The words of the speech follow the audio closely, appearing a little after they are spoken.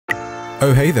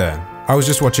Oh hey there, I was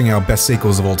just watching our best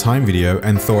sequels of all time video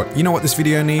and thought, you know what this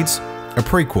video needs? A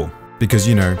prequel. Because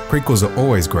you know, prequels are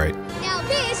always great. Now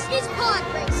this is pod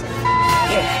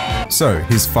racing. So,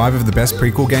 here's 5 of the best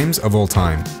prequel games of all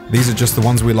time. These are just the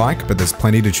ones we like, but there's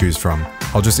plenty to choose from.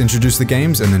 I'll just introduce the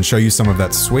games and then show you some of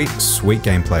that sweet, sweet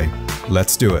gameplay.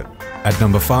 Let's do it. At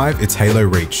number 5, it's Halo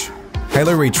Reach.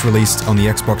 Halo Reach released on the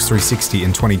Xbox 360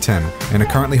 in 2010, and it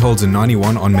currently holds a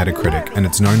 91 on Metacritic, and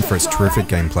it's known for its terrific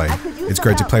gameplay. It's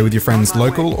great to play with your friends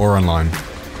local or online.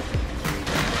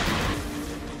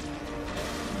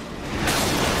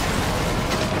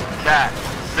 Cat,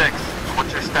 6,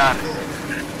 what's your status?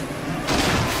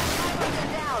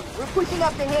 Down. We're pushing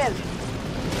up the hill.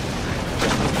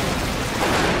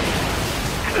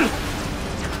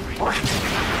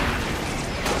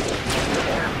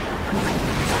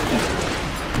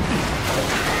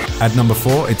 At number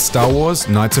 4, it's Star Wars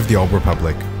Knights of the Old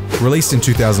Republic. Released in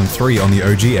 2003 on the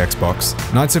OG Xbox,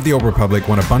 Knights of the Old Republic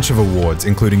won a bunch of awards,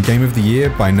 including Game of the Year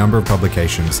by a number of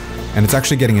publications, and it's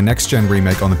actually getting a next-gen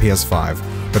remake on the PS5,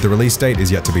 but the release date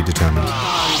is yet to be determined.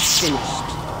 It's finished,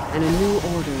 and a new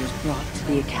order is brought to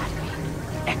the Academy.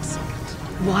 Excellent.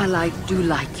 While I do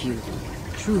like you,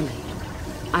 truly,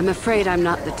 I'm afraid I'm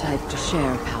not the type to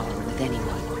share power with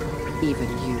anyone, even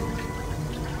you.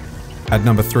 At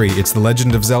number 3, it's The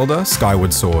Legend of Zelda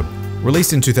Skyward Sword.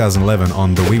 Released in 2011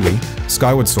 on the Wii,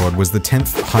 Skyward Sword was the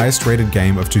 10th highest rated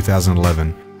game of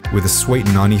 2011, with a sweet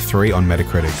 93 on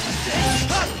Metacritic.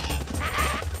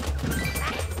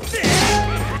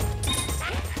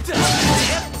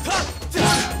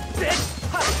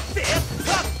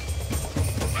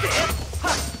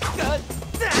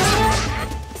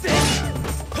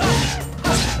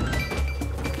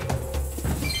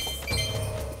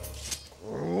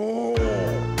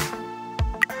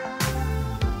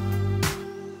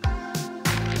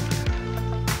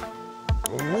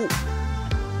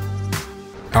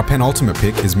 Our penultimate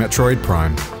pick is Metroid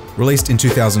Prime. Released in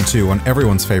 2002 on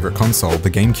everyone's favorite console,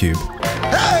 the GameCube.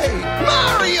 Hey,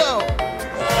 Mario!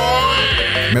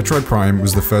 Metroid Prime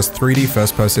was the first 3D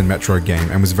first-person Metroid game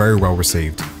and was very well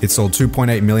received. It sold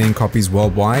 2.8 million copies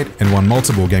worldwide and won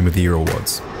multiple Game of the Year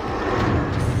awards.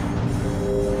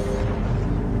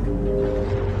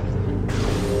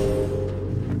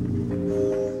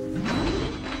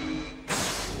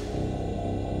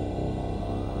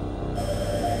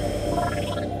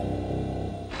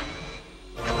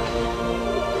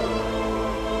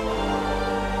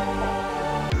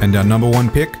 And our number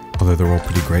 1 pick, although they're all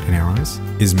pretty great in our eyes,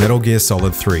 is Metal Gear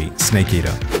Solid 3 Snake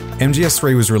Eater.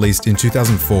 MGS3 was released in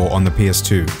 2004 on the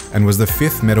PS2, and was the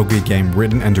 5th Metal Gear game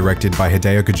written and directed by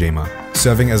Hideo Kojima,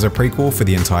 serving as a prequel for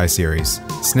the entire series.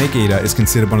 Snake Eater is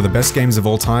considered one of the best games of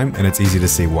all time, and it's easy to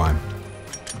see why.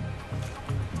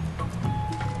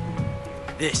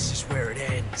 This is where it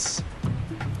ends.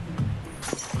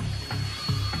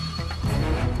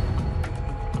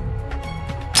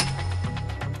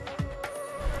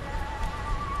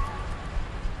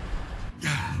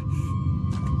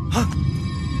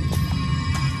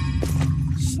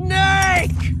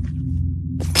 Snake!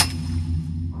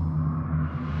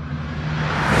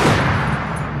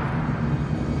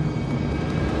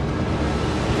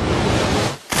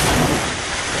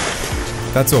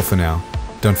 That's all for now.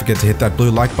 Don't forget to hit that blue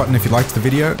like button if you liked the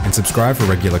video, and subscribe for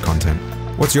regular content.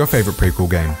 What's your favorite prequel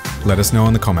game? Let us know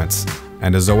in the comments.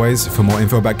 And as always, for more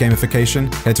info about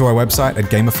gamification, head to our website at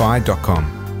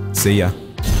gamify.com. See ya!